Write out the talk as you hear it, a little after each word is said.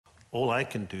All I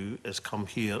can do is come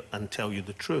here and tell you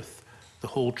the truth, the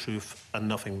whole truth and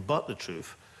nothing but the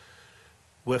truth,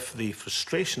 with the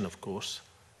frustration, of course,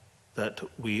 that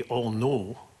we all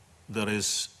know there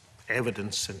is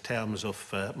evidence in terms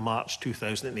of March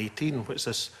 2018, which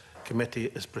this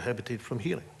committee is prohibited from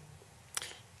hearing.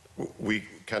 We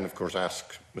can, of course,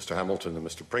 ask Mr Hamilton and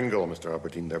Mr Pringle and Mr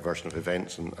Aberdeen their version of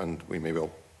events, and we may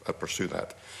well pursue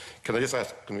that. Can I just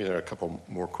ask Convener a couple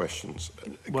more questions?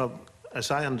 Well, as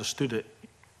I understood it,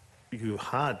 you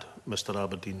had Mr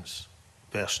Aberdeen's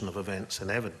version of events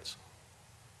and evidence.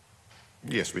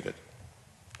 Yes, we did.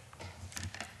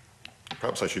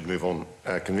 Perhaps I should move on,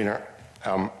 Convener.